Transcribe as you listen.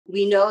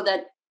we know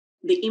that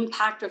the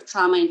impact of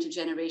trauma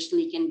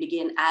intergenerationally can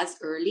begin as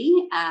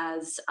early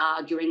as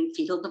during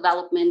fetal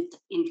development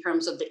in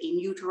terms of the in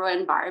utero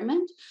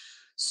environment.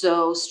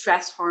 So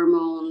stress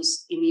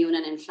hormones, immune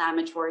and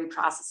inflammatory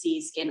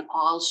processes can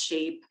all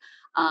shape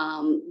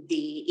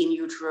the in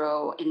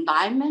utero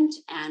environment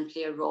and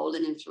play a role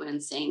in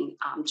influencing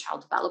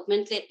child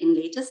development in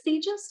later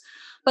stages,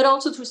 but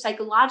also through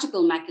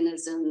psychological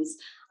mechanisms,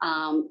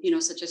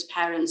 such as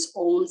parents'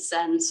 own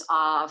sense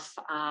of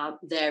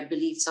their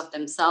beliefs of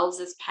themselves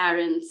as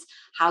parents,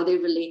 how they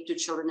relate to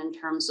children in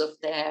terms of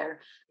their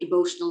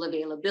emotional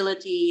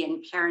availability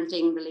and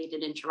parenting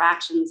related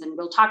interactions. And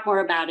we'll talk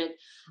more about it.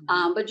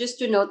 But just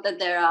to note that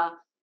there are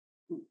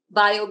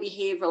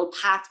biobehavioral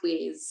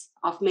pathways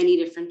of many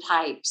different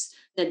types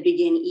that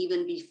begin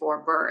even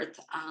before birth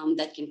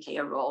that can play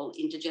a role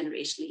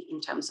intergenerationally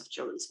in terms of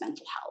children's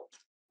mental health.